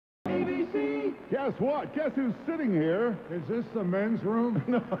Guess what? Guess who's sitting here? Is this the men's room?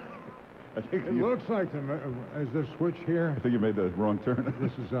 No. I think It looks like is there a switch here? I think you made the wrong turn.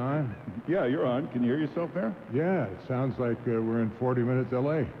 This is on? Yeah, you're on. Can you hear yourself there? Yeah, it sounds like we're in 40-minute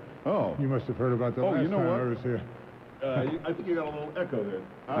delay. Oh. You must have heard about the last you know time what? I was here. I think you got a little echo there.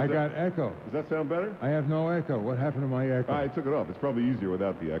 I got echo. Does that sound better? I have no echo. What happened to my echo? I took it off. It's probably easier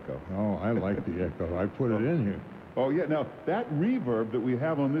without the echo. Oh, I like the echo. I put it in here. Oh, yeah. Now, that reverb that we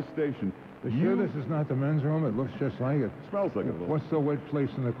have on this station... You sure this is not the men's room? It looks just like it. Smells like it a little. What's the wet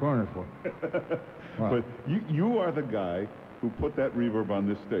place in the corner for? But you are the guy who put that reverb on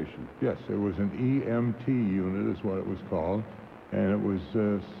this station. Yes, it was an EMT unit is what it was called. And it was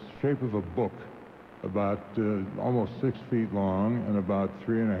shape of a book, about almost 6 feet long and about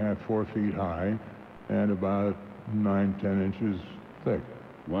 3.5, 4 feet high, and about 9, 10 inches thick.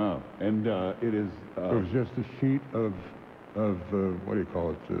 Wow. And it is... it was just a sheet of what do you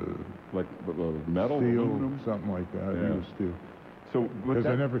call it? Like metal? Steel, aluminum? something like that. Yeah. It was steel. So, because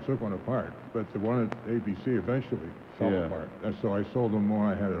I never took one apart, but the one at ABC eventually fell apart. And so I sold them more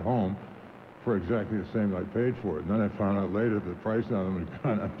I had at home for exactly the same I paid for it. And then I found out later the price on them had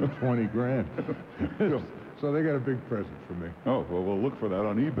gone up to 20 grand. So they got a big present for me. Oh, well, we'll look for that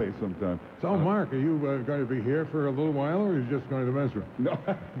on eBay sometime. So, Mark, are you going to be here for a little while, or are you just going to the men's room? No.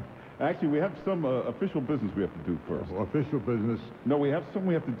 Actually, we have some official business we have to do first. Well, official business? No, we have something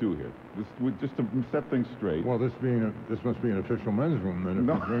we have to do here. Just to set things straight. Well, this must be an official men's room, then, if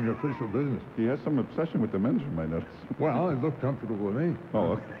you're doing official business. He has some obsession with the men's room, I noticed. Well, it looked comfortable with me.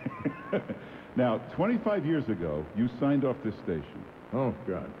 Oh, okay. Now, 25 years ago, you signed off this station. Oh,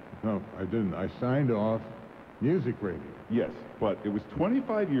 God. No, I didn't. I signed off music radio. Yes, but it was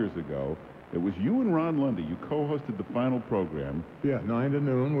 25 years ago. It was you and Ron Lundy. You co-hosted the final program. Yeah, 9 to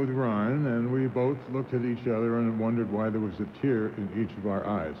noon with Ron, and we both looked at each other and wondered why there was a tear in each of our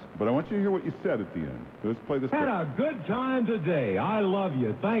eyes. But I want you to hear what you said at the end. Let's play this. Had a good time today. I love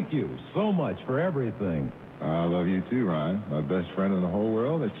you. Thank you so much for everything. I love you too, Ron. My best friend in the whole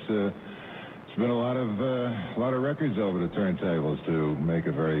world. It's been a lot of records over the turntables to make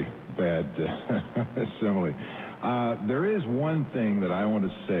a very bad simile. There is one thing that I want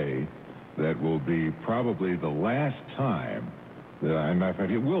to say that will be probably the last time that matter of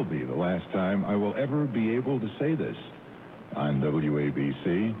fact, it will be the last time I will ever be able to say this on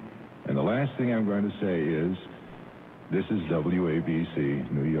WABC. And the last thing I'm going to say is, this is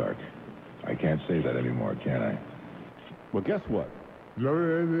WABC, New York. I can't say that anymore, can I? Well, guess what?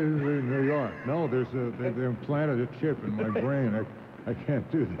 New York. No, they implanted a chip in my brain. I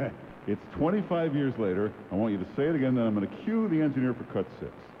can't do that. It's 25 years later. I want you to say it again, then I'm going to cue the engineer for cut 6.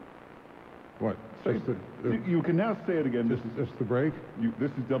 What? You can now say it again. Just the break? This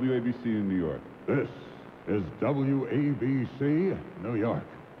is WABC in New York. This is WABC, New York.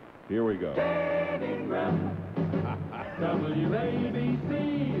 Here we go. Dan Ingram.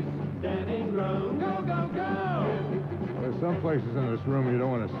 WABC's Dan Ingram. Go, go, go. There's some places in this room you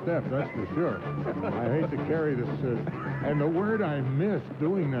don't want to step, that's for sure. I hate to carry this. And the word I missed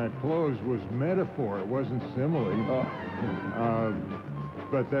doing that close was metaphor. It wasn't simile.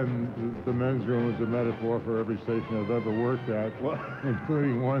 But then the men's room is a metaphor for every station I've ever worked at,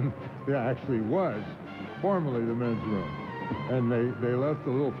 including one that actually was formerly the men's room. And they left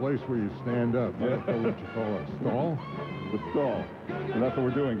the little place where you stand up. I don't know what you call it, stall? The stall. And that's what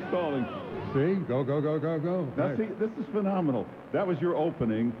we're doing, stalling. See? Go, go, go, go, go. Now, Right. see, this is phenomenal. That was your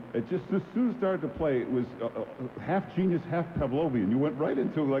opening. It just, as soon as it started to play, it was half genius, half Pavlovian. You went right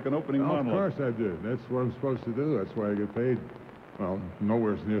into like an opening monologue. Of course I did. That's what I'm supposed to do. That's why I get paid. Well,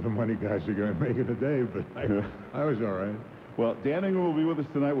 nowhere near the money guys are going to make it a day, but I was all right. Well, Dan Ingram will be with us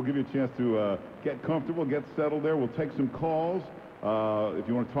tonight. We'll give you a chance to get comfortable, get settled there. We'll take some calls. If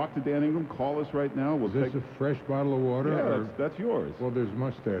you want to talk to Dan Ingram, call us right now. Is this a fresh bottle of water? Yeah, that's yours. Well, there's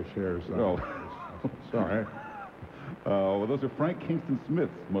mustache hairs on No. it. Sorry. Well, those are Frank Kingston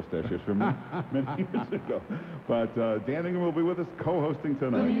Smith's mustache hairs from many years ago. But Dan Ingram will be with us, co-hosting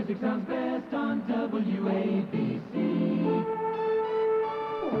tonight. The music sounds best on WABC.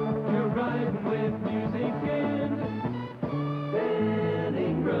 You're riding with music and Dan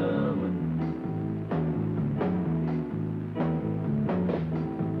Ingram.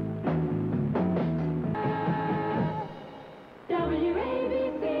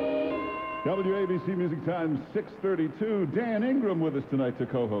 WABC Music Time, 6:32. Dan Ingram with us tonight to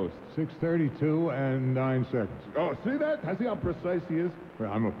co-host. 6:32 and 9 seconds. Oh, see that? See how precise he is?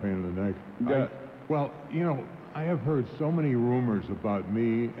 Well, I'm a pain in the neck. Yeah. Well, you know, I have heard so many rumors about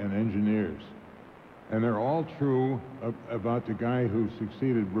me and engineers, and they're all true about the guy who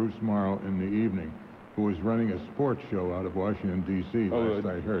succeeded Bruce Morrow in the evening. who was running a sports show out of Washington, D.C., last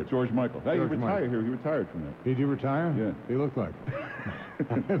I heard. George Michael. Hey, George he retired Michael. here. He retired from that. Did he retire? Yeah. He looked like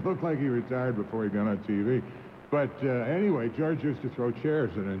it looked like he retired before he got on TV. But anyway, George used to throw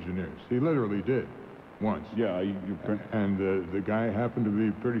chairs at engineers. He literally did once. Yeah. And the guy happened to be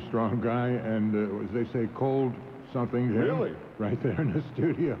a pretty strong guy, and as they say, cold something to him. Really? Right there in the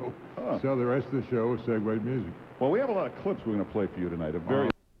studio. Huh. So the rest of the show was segued music. Well, we have a lot of clips we're going to play for you tonight.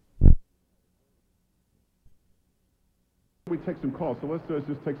 We take some calls, so let's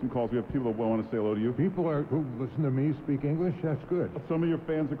just take some calls. We have people that want to say hello to you. People who listen to me speak English, that's good. Some of your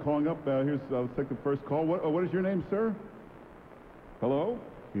fans are calling up. Let's take the first call. What is your name, sir? Hello?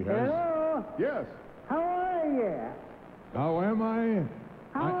 He has. Hello? Yes. How are you? How am I?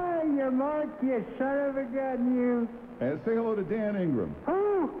 How are you, Mark, you son of a gun, you? And say hello to Dan Ingram.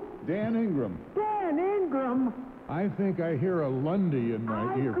 Who? Dan Ingram. Dan Ingram? I think I hear a Lundy in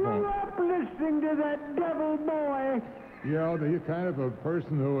my I grew earphone. up listening to that devil boy. You know, you're kind of a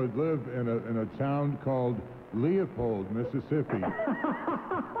person who would live in a town called Leopold, Mississippi.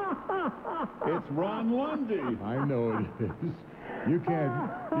 It's Ron Lundy. I know it is. You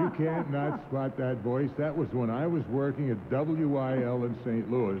can't not spot that voice. That was when I was working at WIL in St.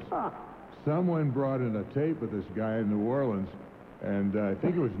 Louis. Someone brought in a tape of this guy in New Orleans, and I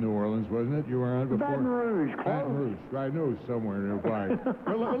think it was New Orleans, wasn't it? You were on before? Baton Rouge. Baton Rouge. I knew it was somewhere nearby.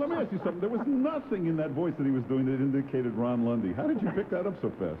 Well, let me ask you something. There was nothing in that voice that he was doing that indicated Ron Lundy. How did you pick that up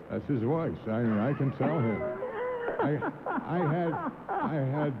so fast? That's his voice. I mean, I can tell him. I had,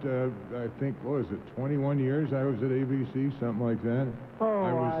 I think, what was it, 21 years I was at ABC, something like that.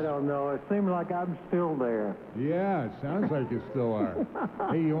 Oh, I don't know. It seems like I'm still there. Yeah, it sounds like you still are.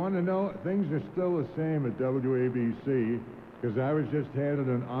 Hey, you want to know? Things are still the same at WABC, because I was just handed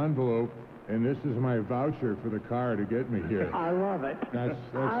an envelope, and this is my voucher for the car to get me here. I love it. That's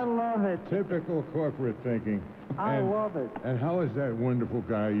I love it. typical corporate thinking. I love it. And how is that wonderful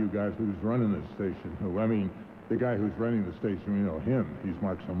guy you got who's running this station? I mean, the guy who's running the station, you know him. He's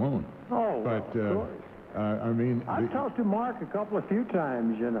Mark Simone. Oh, But, of course. I mean... I've talked to Mark a few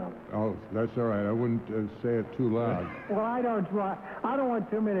times, you know. Oh, that's all right. I wouldn't say it too loud. Well, I don't want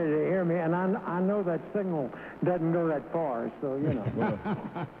too many to hear me, and I know that signal doesn't go that far, so, you know. Well,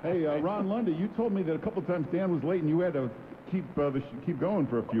 hey, Ron Lundy, you told me that a couple of times Dan was late and you had to keep going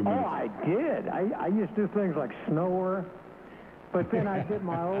for a few minutes. Oh, I did. I used to do things like snore, but then I did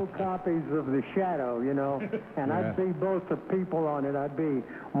my old copies of The Shadow, you know, and I'd be both the people on it. I'd be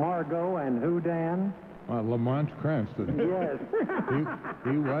Margot and Who Dan. Lamont Cranston. Yes.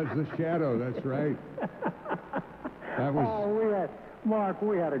 He was the Shadow, that's right. That was... Oh,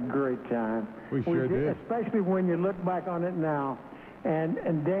 we had a great time. We sure did. Especially when you look back on it now. And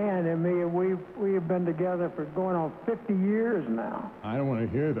Dan and me, we have been together for going on 50 years now. I don't want to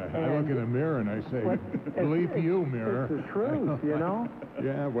hear that. I look in a mirror and I say, bleep you, mirror. It's the truth, you know?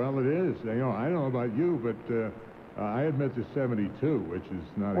 Yeah, well, it is. You know, I don't know about you, but I admit to 72, which is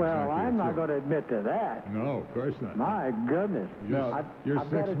not Well, exactly I'm not true. going to admit to that. No, of course not. My goodness. You're I've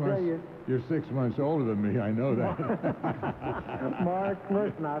got to tell you, You're 6 months older than me. I know that. Mark,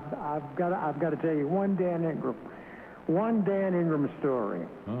 listen, I've got to tell you one Dan Ingram story.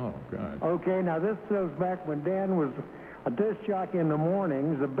 Oh, God. Okay, now this goes back when Dan was a disc jockey in the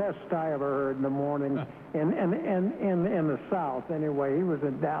mornings, the best I ever heard in the morning in the South. Anyway, he was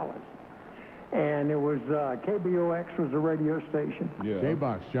in Dallas. And it was KBOX was the radio station. Yeah.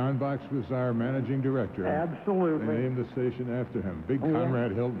 K-Box. John Box was our managing director. Absolutely. They named the station after him. Big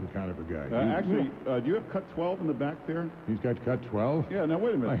Conrad Hilton kind of a guy. Actually, do you have cut 12 in the back there? He's got cut 12? Yeah, now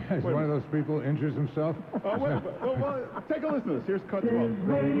wait a minute. He's one of those people who injures himself? Oh, wait a minute. Well, take a listen to this. Here's cut 12.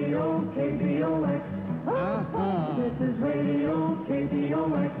 Radio KBOX. This is Radio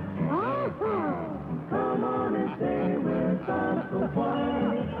KBOX. Come on and stay with us a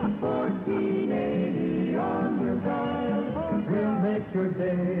while. 1480 on your dial. We'll make your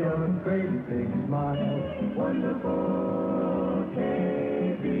day a great big smile. Wonderful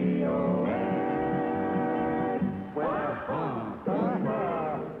KBOX.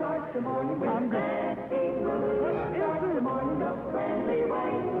 Start the morning with Dan Ingram. Start the morning up friendly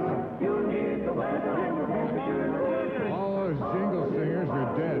way. You need the weather and the temperature. All those jingle singers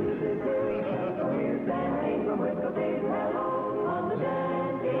are dead. Here's Dan Ingram with the big hello on the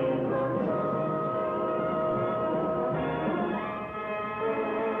Dan Ingram Show.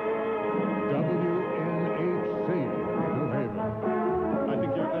 WNHC, New Haven. I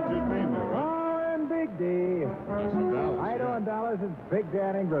think that's your theme there, right? Oh, and Big D. That's in Dallas. How you doing, Dallas? It's Big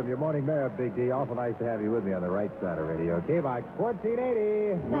Dan Ingram, your morning mayor, Big D. Awful nice to have you with me on the right side of radio. K-Box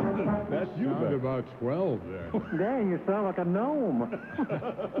 1480. That's you, Sound Ben. about 12 there. Dan, you sound like a gnome.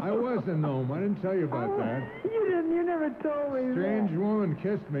 I was a gnome. I didn't tell you about that. You didn't. You never told me Strange woman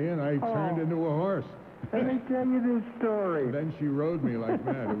kissed me, and I turned into a horse. Let me tell you this story. Then she rode me like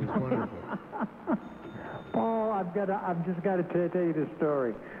mad. It was wonderful. Oh, I've just got to tell you this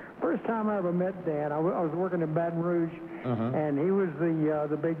story. First time I ever met Dan, I was working in Baton Rouge, and he was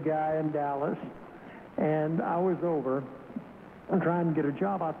the big guy in Dallas, and I was over trying to get a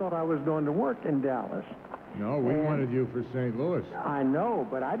job. I thought I was going to work in Dallas. No, we wanted you for St. Louis. I know,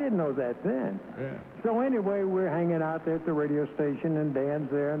 but I didn't know that then. Yeah. So anyway, we're hanging out there at the radio station, and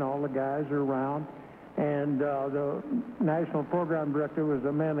Dan's there, and all the guys are around, and the national program director was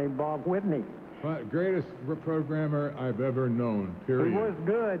a man named Bob Whitney. Greatest programmer I've ever known, period. He was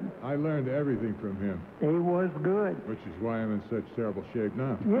good. I learned everything from him. He was good. Which is why I'm in such terrible shape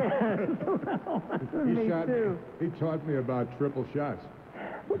now. Yes. Me too. He taught me about triple shots.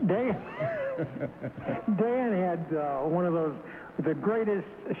 Dan had one of those, the greatest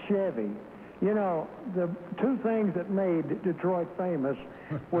Chevy. You know, the two things that made Detroit famous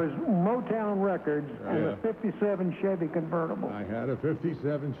was Motown Records and the 57 Chevy convertible. I had a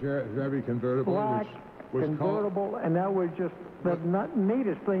 57 Chevy convertible. Black which was convertible, and that was just the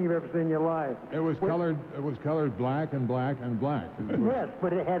neatest thing you've ever seen in your life. It was colored black and black and black. Yes,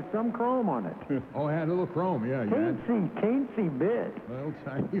 but it had some chrome on it. Oh, it had a little chrome, yeah. Teensy bit. A little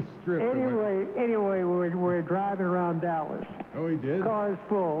tiny strip. Anyway, we're driving around Dallas. Oh, he did? Cars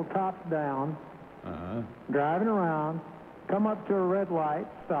full, tops down. Driving around, come up to a red light,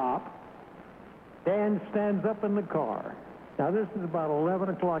 stop. Dan stands up in the car. Now, this is about 11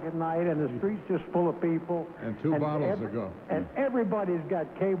 o'clock at night, and the street's just full of people. And two bottles to go. And everybody's got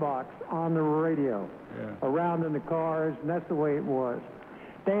K-Box on the radio around in the cars, and that's the way it was.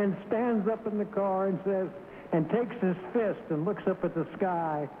 Dan stands up in the car and says, and takes his fist and looks up at the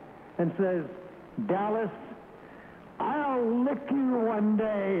sky and says, Dallas, I'll lick you one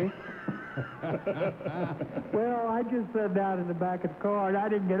day. Well, I just sat down in the back of the car, and I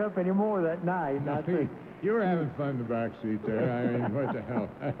didn't get up anymore that night. You were having fun in the back seat there. I mean, what the hell?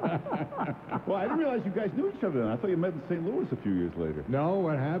 Well, I didn't realize you guys knew each other then. I thought you met in St. Louis a few years later. No,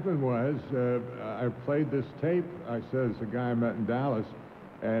 what happened was I played this tape. I said, it's a guy I met in Dallas,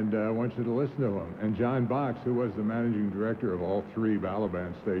 and I want you to listen to him. And John Box, who was the managing director of all three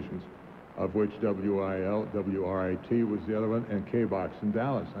Balaban stations, of which WIL, WRIT was the other one, and K-Box in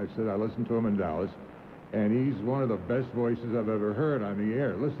Dallas. I said, I listened to him in Dallas, and he's one of the best voices I've ever heard on the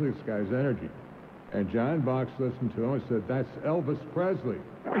air. Listen to this guy's energy. And John Box listened to him and said, that's Elvis Presley.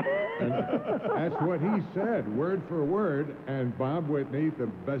 And that's what he said, word for word. And Bob Whitney, the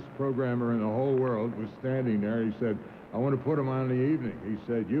best programmer in the whole world, was standing there. He said, I want to put him on in the evening. He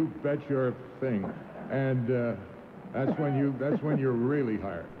said, you bet your thing. And that's when you're really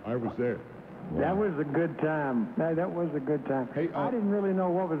hired. I was there. That was a good time. That was a good time. Hey, I didn't really know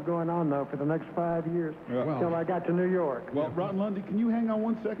what was going on, though, for the next 5 years until I got to New York. Well, Ron Lundy, can you hang on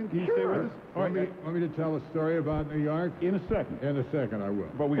 1 second? Can you stay with us? All right. Want me to tell a story about New York? In a second. In a second, I will.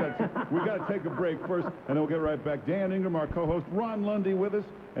 But we got to take a break first, and then we'll get right back. Dan Ingram, our co-host, Ron Lundy with us,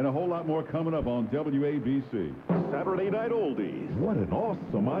 and a whole lot more coming up on WABC. Saturday Night Oldies. What an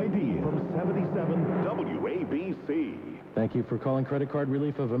awesome idea. From 77 WABC. Thank you for calling Credit Card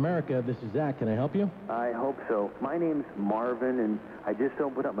Relief of America. This is Zach. Can I help you? I hope so. My name's Marvin, and I just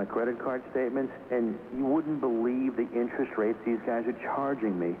opened up my credit card statements, and you wouldn't believe the interest rates these guys are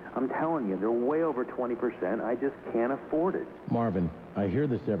charging me. I'm telling you, they're way over 20%. I just can't afford it. Marvin, I hear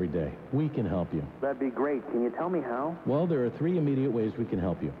this every day. We can help you. That'd be great. Can you tell me how? Well, there are 3 immediate ways we can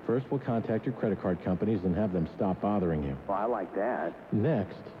help you. First, we'll contact your credit card companies and have them stop bothering you. Well, I like that.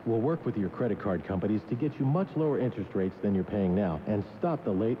 Next, we'll work with your credit card companies to get you much lower interest rates than you're paying now and stop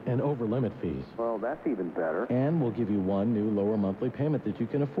the late and over-limit fees. Well, that's even better. And we'll give you one new lower monthly payment that you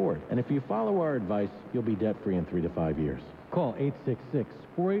can afford. And if you follow our advice, you'll be debt-free in 3 to 5 years. Call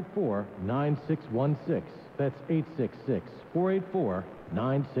 866-484-9616. That's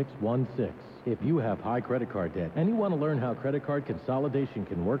 866-484-9616. If you have high credit card debt and you want to learn how credit card consolidation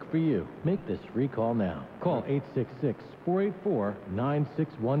can work for you, make this free call now. Call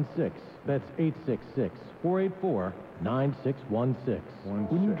 866-484-9616. That's 866-484-9616.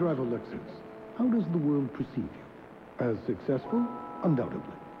 When you drive a Lexus, how does the world perceive you? As successful?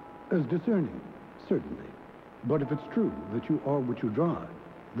 Undoubtedly. As discerning? Certainly. But if it's true that you are what you drive,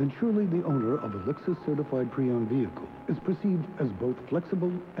 then surely the owner of a Lexus certified pre-owned vehicle is perceived as both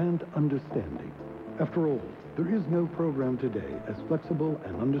flexible and understanding. After all, There is no program today as flexible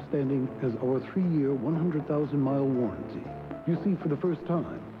and understanding as our 3-year, 100,000-mile warranty. You see, for the first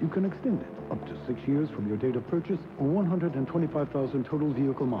time, you can extend it up to 6 years from your date of purchase or 125,000 total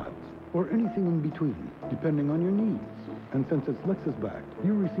vehicle miles, or anything in between, depending on your needs. And since it's Lexus-backed,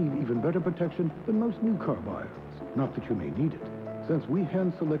 you receive even better protection than most new car buyers. Not that you may need it, since we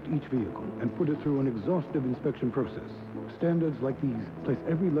hand-select each vehicle and put it through an exhaustive inspection process. Standards like these place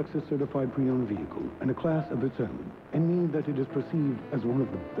every Lexus-certified pre-owned vehicle in a class of its own and mean that it is perceived as one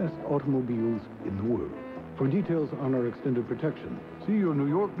of the best automobiles in the world. For details on our extended protection, see your New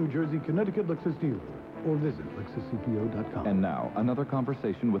York, New Jersey, Connecticut Lexus dealer or visit LexusCPO.com. And now, another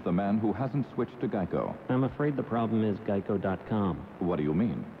conversation with the man who hasn't switched to Geico. I'm afraid the problem is Geico.com. What do you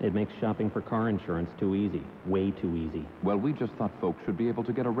mean? It makes shopping for car insurance too easy. Way too easy. Well, we just thought folks should be able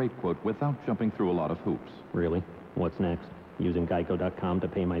to get a rate quote without jumping through a lot of hoops. Really? What's next? Using Geico.com to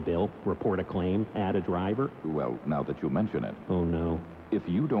pay my bill, report a claim, add a driver? Well, now that you mention it. Oh, no. If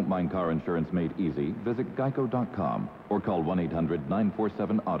you don't mind car insurance made easy, visit Geico.com or call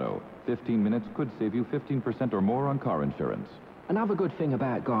 1-800-947-AUTO. 15 minutes could save you 15% or more on car insurance. Another good thing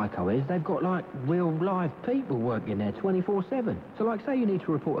about Geico is they've got, like, real live people working there 24/7. So, like, say you need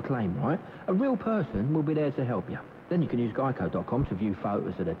to report a claim, right? A real person will be there to help you. Then you can use Geico.com to view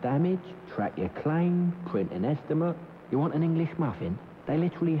photos of the damage, track your claim, print an estimate. You want an English muffin? They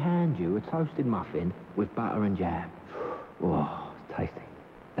literally hand you a toasted muffin with butter and jam. Oh, it's tasty.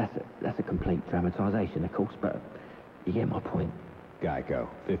 That's a complete dramatization, of course, but you get my point. Geico.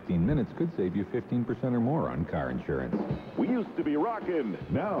 15 minutes could save you 15% or more on car insurance. We used to be rockin'.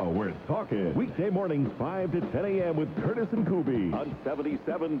 Now we're talking. Weekday mornings, 5 to 10 a.m. with Curtis and Kuby on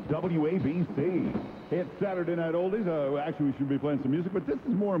 77 WABC. It's Saturday Night Oldies. Actually, we should be playing some music, but this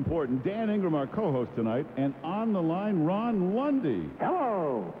is more important. Dan Ingram, our co-host tonight, and on the line, Ron Lundy.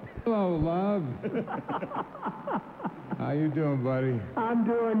 Hello. Hello, love. How you doing, buddy? I'm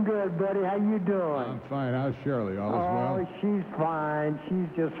doing good, buddy. How you doing? I'm fine. How's Shirley? All is well? Oh, she's fine. She's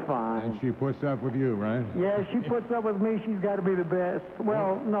just fine. And she puts up with you, right? Yeah, she puts up with me. She's got to be the best.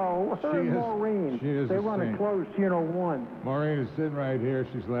 Well, no, her and Maureen. She is they a run saint. a close, one. Maureen is sitting right here.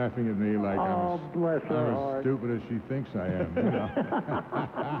 She's laughing at me like bless her I'm heart. as stupid as she thinks I am.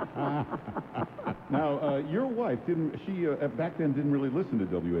 Now, your wife, back then didn't really listen to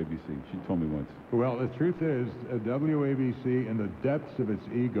WABC. She told me once. Well, the truth is, WABC, in the depths of its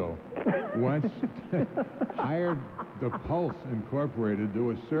ego, once hired the Pulse Incorporated to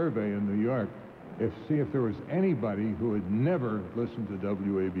do a survey in New York see if there was anybody who had never listened to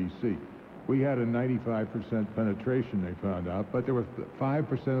WABC. We had a 95% penetration, they found out, but there were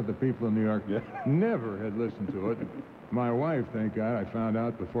 5% of the people in New York never had listened to it. My wife, thank God, I found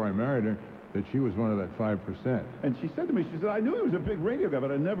out before I married her that she was one of that 5%. And she said to me, she said, I knew he was a big radio guy,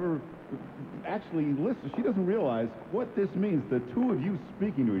 but I never actually listened. She doesn't realize what this means, the two of you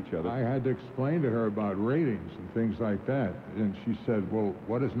speaking to each other. I had to explain to her about ratings and things like that. And she said, well,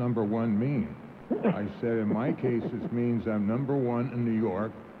 what does number one mean? I said, in my case, it means I'm number one in New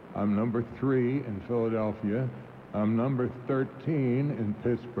York. I'm number 3 in Philadelphia. I'm number 13 in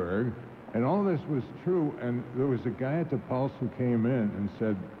Pittsburgh. And all this was true. And there was a guy at the Pulse who came in and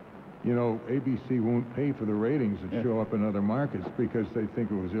said, ABC won't pay for the ratings that show up in other markets because they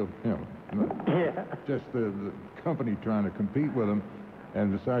think it was, just the company trying to compete with them.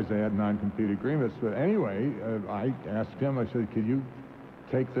 And besides, they had non-compete agreements. But anyway, I asked him, I said, could you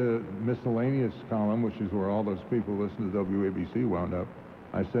take the miscellaneous column, which is where all those people who listen to WABC wound up.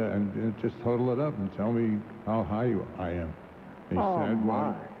 I said, and just total it up and tell me how high I am. He said,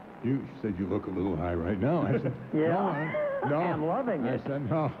 well, he said, you look a little high right now. I said, no. I'm loving it. I said,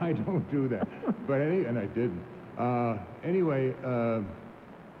 no, I don't do that. But and I didn't. Anyway,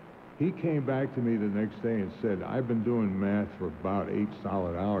 he came back to me the next day and said, I've been doing math for about 8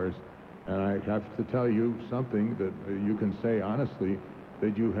 solid hours, and I have to tell you something that you can say honestly,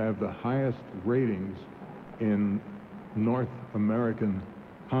 that you have the highest ratings in North American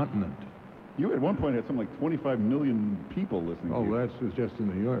continent. You at one point had something like 25 million people listening to you. That's just in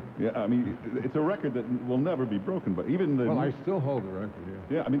New York. Yeah, I mean, it's a record that will never be broken, but even the... Well, I still hold the record,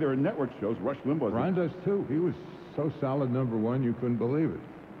 Yeah, I mean, there are network shows. Rush Limbaugh... Ron does, too. He was so solid number one, you couldn't believe it.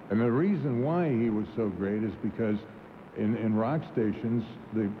 And the reason why he was so great is because in rock stations,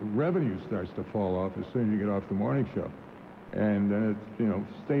 the revenue starts to fall off as soon as you get off the morning show. And then it,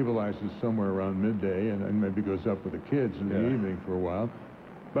 stabilizes somewhere around midday and then maybe goes up with the kids in the evening for a while.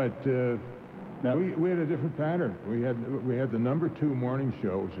 But we had a different pattern. We had the number 2 morning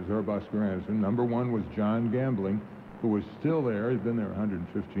show, which is Herb Oscar Anderson. Number 1 was John Gambling, who was still there. He'd been there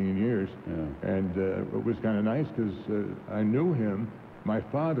 115 years. And it was kind of nice because I knew him My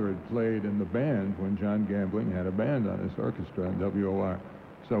father had played in the band when John Gambling had a band on his orchestra in WOR.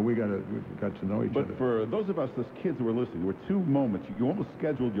 So we got to know each other. But for those of us, those kids who were listening, there were two moments you almost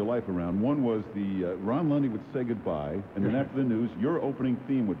scheduled your life around. One was the Ron Lundy would say goodbye, and then after the news, your opening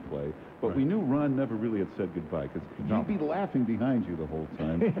theme would play. But we knew Ron never really had said goodbye, because he'd be laughing behind you the whole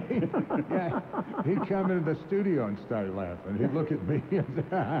time. Yeah, he'd come into the studio and start laughing. He'd look at me and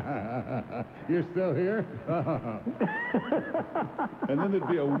say, "You're still here?" And then there'd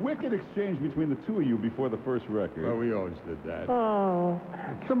be a wicked exchange between the two of you before the first record. Well, we always did that. Oh,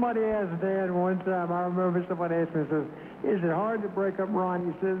 somebody asked Dan one time, I remember somebody asked me, says, "Is it hard to break up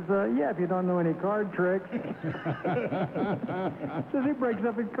Ron?" He says, "Yeah, if you don't know any card tricks." Says he breaks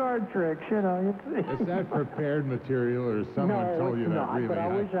up in card tricks, you know. Is that prepared material, or someone told you that? No, it's not, but I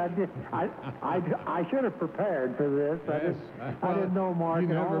wish I did. I should have prepared for this. Yes. I didn't know, Mark,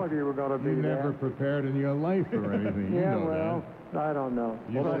 and all of you were going to be there. You never prepared in your life or anything. Yeah, you know well, that. I don't know.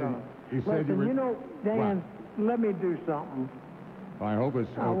 You said Listen, you were... Dan, let me do something. I hope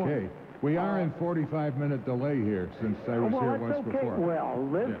it's okay. We are in 45-minute delay here, since I was here once before. Well,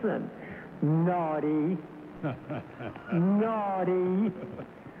 listen, naughty, naughty.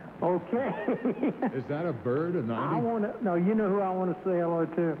 Okay. Is that a bird, a naughty? No, you know who I want to say hello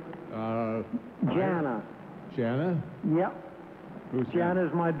to? Jana. Jana? Yep. Who's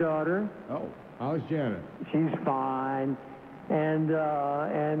Jana's my daughter. Oh. How's Jana? She's fine. And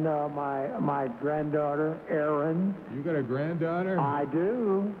my granddaughter, Erin. You got a granddaughter? I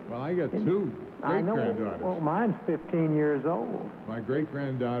do. Well, I got two great-granddaughters. Well, mine's 15 years old. My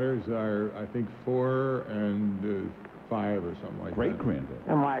great-granddaughters are, I think, 4 and 5 or something like that. Great-granddaughter.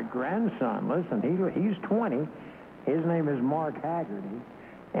 And my grandson, listen, he's 20. His name is Mark Haggerty.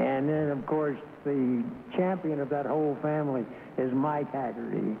 And then, of course, the champion of that whole family is Mike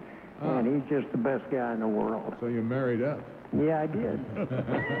Haggerty. And he's just the best guy in the world. So you married up? Yeah, I did.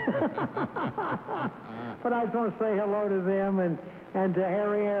 But I just want to say hello to them and to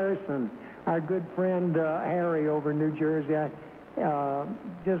Harry Harrison, our good friend Harry over in New Jersey. I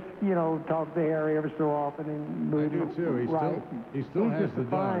just, talk to Harry every so often. And I do, too. He still has the dogs. He's a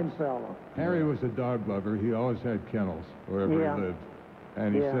fine fellow. Harry was a dog lover. He always had kennels wherever he lived.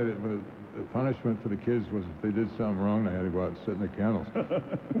 And he said the punishment for the kids was if they did something wrong, they had to go out and sit in the kennels.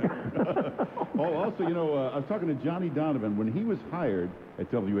 Also, I was talking to Johnny Donovan. When he was hired at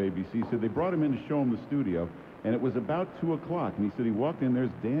WABC, he said they brought him in to show him the studio, and it was about 2 o'clock. And he said he walked in,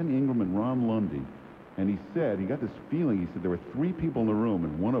 there's Dan Ingram and Ron Lundy. And he said, he got this feeling, he said there were 3 people in the room,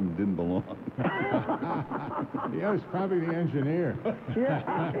 and one of them didn't belong. Yeah, it was probably the engineer.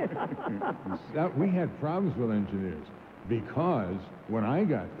 We had problems with engineers. Because when I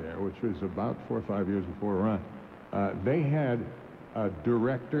got there, which was about 4 or 5 years before Ron, they had a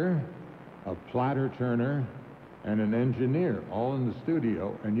director, a platter turner, and an engineer all in the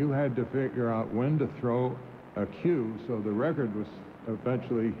studio, and you had to figure out when to throw a cue so the record was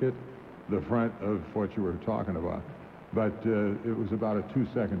eventually hit the front of what you were talking about. But it was about a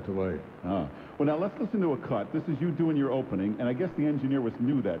 2-second delay. Well, now let's listen to a cut. This is you doing your opening, and I guess the engineer was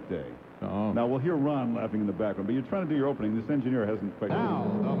new that day. Now, we'll hear Ron laughing in the background, but you're trying to do your opening. This engineer hasn't quite... Now,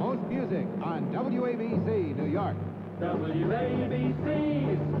 the most music on WABC, New York. WABC,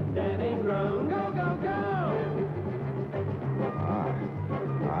 Dan Ingram, go, go, go!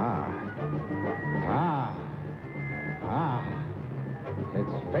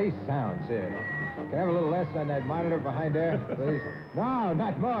 It's space sounds here. Can I have a little less on that monitor behind there, please? No,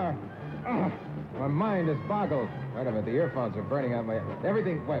 not more. My mind is boggled. Wait a minute, the earphones are burning out my...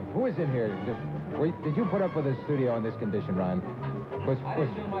 Everything... Wait, who is in here? Did you put up with this studio in this condition, Ron? I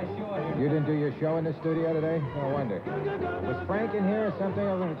didn't do my show here. You didn't do your show in the studio today? No wonder. Was Frank in here or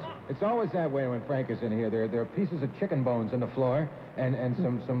something? It's always that way when Frank is in here. There are pieces of chicken bones on the floor and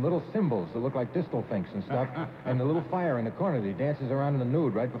some little symbols that look like distal finks and stuff, and the little fire in the corner that he dances around in the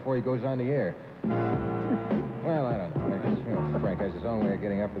nude right before he goes on the air. Well, I don't know. Frank has his own way of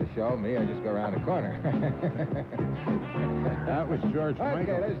getting up for the show. Me, I just go around the corner. That was George Michael.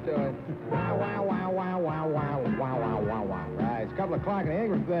 Okay, let's do it. Wow, wow, wow, wow, wow, wow, wow, wow, wow, wow. Right, it's a couple o'clock on the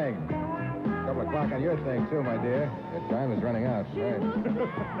Ingram thing. A couple o'clock on your thing, too, my dear. The time is running out. Right.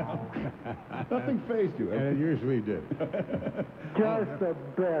 Nothing phased you. And it usually did. Just the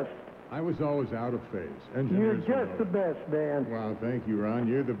best. I was always out of phase. You're just the best, Dan. Well, thank you, Ron.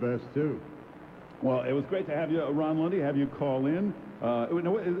 You're the best, too. Well, it was great to have you, Ron Lundy, have you call in.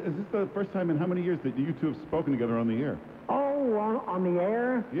 Is this the first time in how many years that you two have spoken together on the air? Oh, on the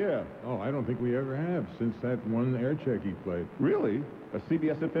air? Yeah. Oh, I don't think we ever have since that one air check he played. Really? A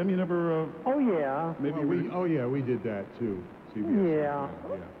CBS FM, you never... Oh, yeah. Maybe we did that, too. CBS yeah.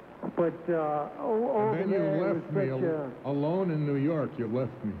 FM, But over And then you there, it left was me such alone in New York. You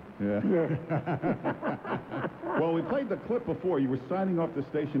left me. Yeah. Well, we played the clip before. You were signing off the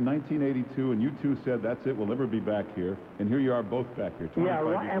station 1982, and you two said, that's it, we'll never be back here. And here you are both back here. yeah,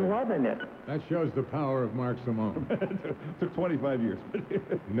 25 years and later. loving it. That shows the power of Mark Simone. Took 25 years.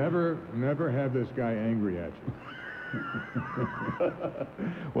 Never have this guy angry at you.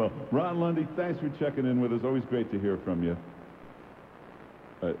 Well, Ron Lundy, thanks for checking in with us. Always great to hear from you.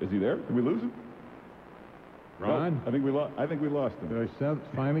 Is he there? Did we lose him? Ron? No, I think we lost him. Did I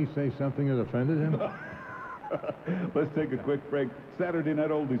finally say something that offended him? Let's take a quick break. Saturday Night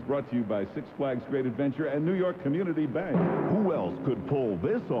Oldies brought to you by Six Flags Great Adventure and New York Community Bank. Who else could pull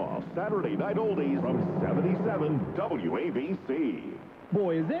this off? Saturday Night Oldies from 77 WABC.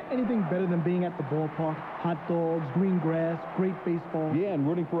 Boy, is there anything better than being at the ballpark? Hot dogs, green grass, great baseball. Yeah, and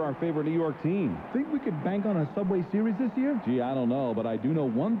rooting for our favorite New York team. Think we could bank on a Subway Series this year? Gee, I don't know, but I do know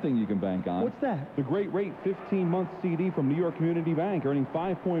one thing you can bank on. What's that? The Great Rate 15-month CD from New York Community Bank, earning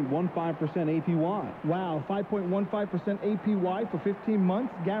 5.15% APY. Wow, 5.15% APY for 15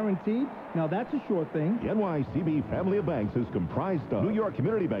 months, guaranteed? Now that's a sure thing. The NYCB family of banks is comprised of New York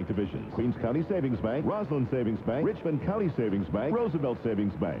Community Bank divisions, Queens County Savings Bank, Roslyn Savings Bank, Richmond County Savings Bank, Roosevelt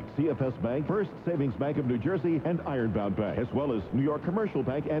Savings Bank, CFS Bank, First Savings Bank of New Jersey, and Ironbound Bank, as well as New York Commercial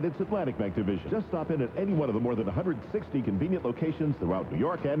Bank and its Atlantic Bank division. Just stop in at any one of the more than 160 convenient locations throughout New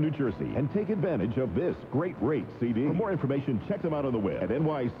York and New Jersey and take advantage of this Great Rate CD. For more information, check them out on the web at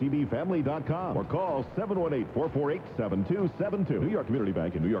nycbfamily.com or call 718-448-7272. New York Community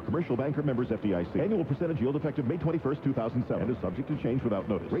Bank and New York Commercial Bank are members FDIC. Annual percentage yield effective May 21st, 2007 and is subject to change without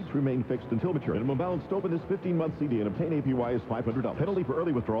notice. Rates remain fixed until maturity. Minimum balance to open this 15-month CD and obtain APY is $500. Penalty for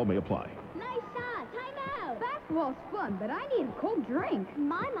early withdrawal may apply. Nice shot. Time out. Basketball's fun, but I need a cold drink.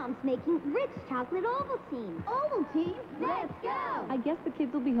 My mom's making rich chocolate Ovaltine. Ovaltine? Let's go. I guess the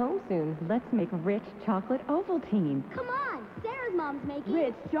kids will be home soon. Let's make rich chocolate Ovaltine. Come on. Sarah's mom's making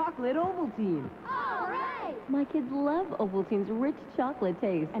Rich chocolate Ovaltine. All right. My kids love Ovaltine's rich chocolate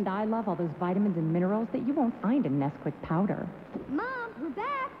taste. And I love all those vitamins and minerals that you won't find in Nesquik powder. Mom, we're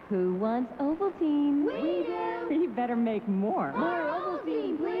back. Who wants Ovaltine? We do. You better make more. More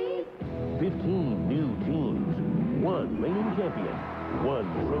Ovaltine, please. 15 new teams. One reigning champion. One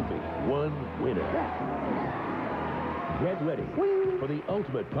trophy. One winner. Get ready for the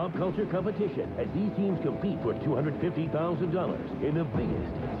ultimate pop culture competition as these teams compete for $250,000 in the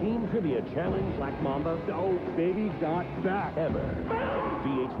biggest team trivia challenge. Black Mamba. Oh, baby, got that. Ever.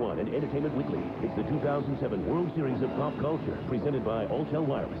 VH1 and Entertainment Weekly. It's the 2007 World Series of Pop Culture, presented by Alltel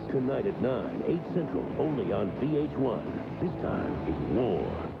Wireless. Tonight at 9, 8 Central, only on VH1. This time, it's war.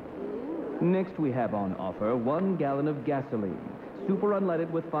 Next, we have on offer 1 gallon of gasoline. Super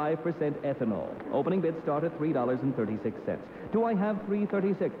unleaded with 5% ethanol. Opening bids start at $3.36. Do I have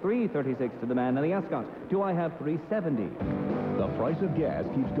 $3.36? $3.36 to the man in the ascot. Do I have $3.70? The price of gas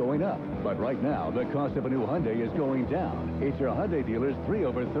keeps going up, but right now, the cost of a new Hyundai is going down. It's your Hyundai dealer's 3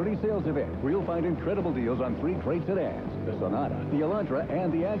 over 30 sales event, where you'll find incredible deals on 3 great sedans, the Sonata, the Elantra,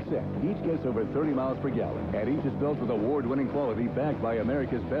 and the Accent. Each gets over 30 miles per gallon, and each is built with award-winning quality backed by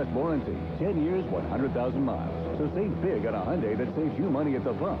America's best warranty. 10 years, 100,000 miles. So save big on a Hyundai that saves you money at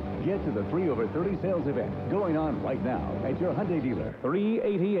the pump. Get to the 3 over 30 sales event, going on right now at your Hyundai dealer.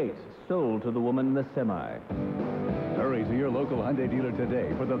 $3.88, sold to the woman in the semi. Hurry to your local Hyundai dealer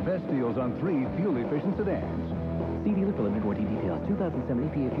today for the best deals on 3 fuel-efficient sedans. See dealer for limited warranty details. 2007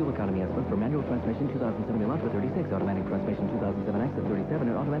 EPA fuel economy estimate for manual transmission, 2007 Elantra 36, automatic transmission 2007 Accent 37,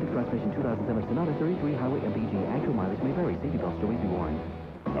 and automatic transmission 2007 Sonata 33, highway MPG. Actual mileage may vary. Safety belts should always be worn.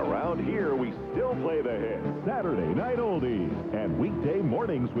 Around here, we still play the hits. Saturday Night Oldies and weekday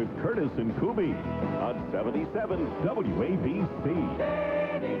mornings with Curtis and Kubi on 77 WABC.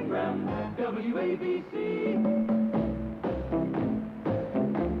 Dan Ingram, WABC.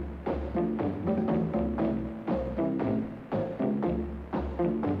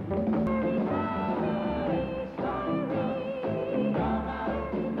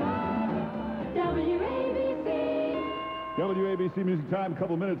 WABC Music Time, a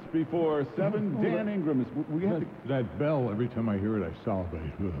couple minutes before 7. Dan Ingram is... We have that bell, every time I hear it, I salivate.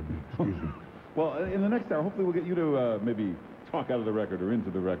 Excuse me. Well, in the next hour, hopefully we'll get you to maybe talk out of the record or into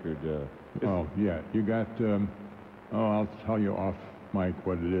the record. Oh, yeah. You got... I'll tell you off mic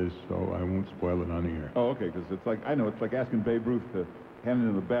what it is, so I won't spoil it on the air. Oh, okay, because it's like... I know, it's like asking Babe Ruth to hand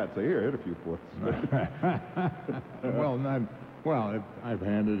in the bat. Say, here, hit a few fourths. Well, I've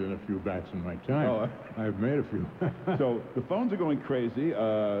handed in a few bats in my time. Oh, I've made a few. So the phones are going crazy.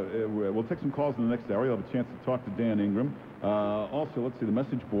 We'll take some calls in the next hour. You'll have a chance to talk to Dan Ingram. Also, let's see, the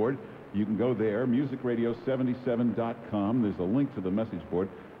message board. You can go there, musicradio77.com. There's a link to the message board.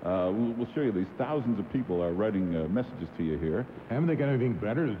 We'll show you these. Thousands of people are writing messages to you here. Haven't they got anything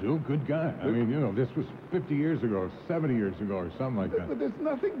better to do? Good God. I mean, you know, this was 50 years ago, 70 years ago, or something like that. But there's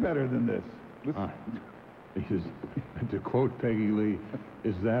nothing better than this. To quote Peggy Lee,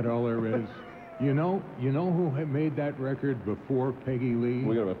 is that all there is? You know who had made that record before Peggy Lee?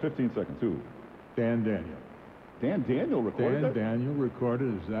 We got about 15 seconds, too. Dan Daniel. Dan Daniel recorded Dan Daniel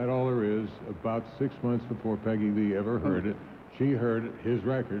recorded Is That All There Is about 6 months before Peggy Lee ever heard it. She heard it, his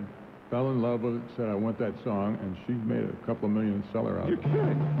record, fell in love with it, said, I want that song, and she made a couple of million seller out of it. You're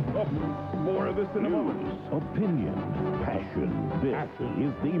kidding. Oh, more of this in a moment. Opinion, passion. This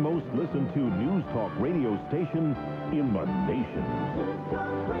is the most listened to news talk radio station in the nation.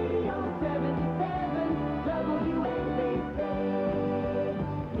 Radio 77, WABC,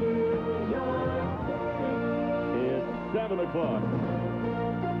 New York City. It's 7 o'clock.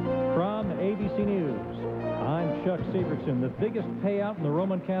 From ABC News, I'm Chuck Severson. The biggest payout in the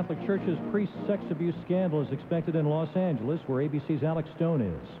Roman Catholic Church's priest sex abuse scandal is expected in Los Angeles, where ABC's Alex Stone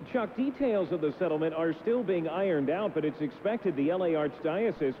is. Chuck, details of the settlement are still being ironed out, but it's expected the L.A.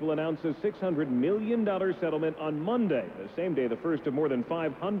 Archdiocese will announce a $600 million settlement on Monday. The same day, the first of more than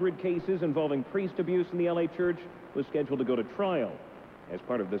 500 cases involving priest abuse in the L.A. Church was scheduled to go to trial. As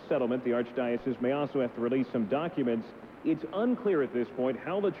part of the settlement, the Archdiocese may also have to release some documents. It's unclear at this point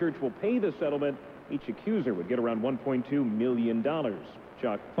how the church will pay the settlement. Each accuser would get around $1.2 million.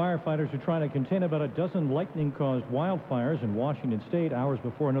 Chuck. Firefighters are trying to contain about a dozen lightning-caused wildfires in Washington State hours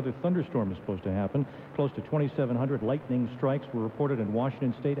before another thunderstorm is supposed to happen. Close to 2,700 lightning strikes were reported in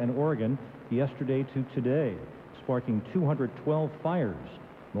Washington State and Oregon yesterday to today, sparking 212 fires.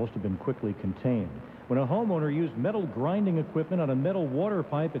 Most have been quickly contained. When a homeowner used metal grinding equipment on a metal water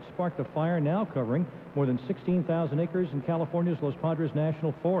pipe, it sparked a fire now covering more than 16,000 acres in California's Los Padres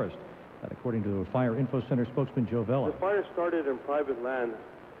National Forest. That, according to Fire Info Center spokesman Joe Vella. The fire started in private land,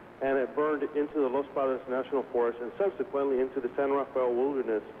 and it burned into the Los Padres National Forest and subsequently into the San Rafael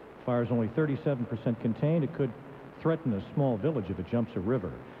Wilderness. Fire's only 37% contained. It could threaten a small village if it jumps a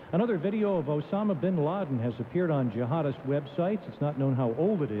river. Another video of Osama bin Laden has appeared on jihadist websites. It's not known how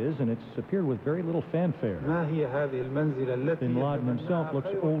old it is, and it's appeared with very little fanfare. Bin Laden himself looks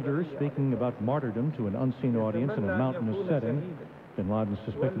older, speaking about martyrdom to an unseen audience in a mountainous setting. Bin Laden is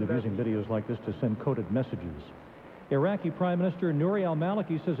suspected of using videos like this to send coded messages. Iraqi Prime Minister Nouri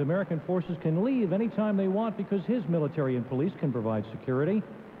al-Maliki says American forces can leave anytime they want because his military and police can provide security.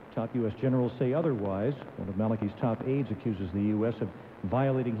 Top U.S. generals say otherwise. One of Maliki's top aides accuses the U.S. of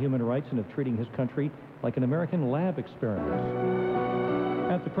violating human rights and of treating his country like an American lab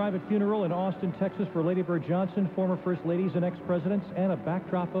experiment. At the private funeral in Austin, Texas for Lady Bird Johnson, former First Ladies and ex-presidents, and a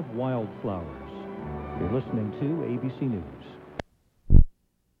backdrop of wildflowers. You're listening to ABC News.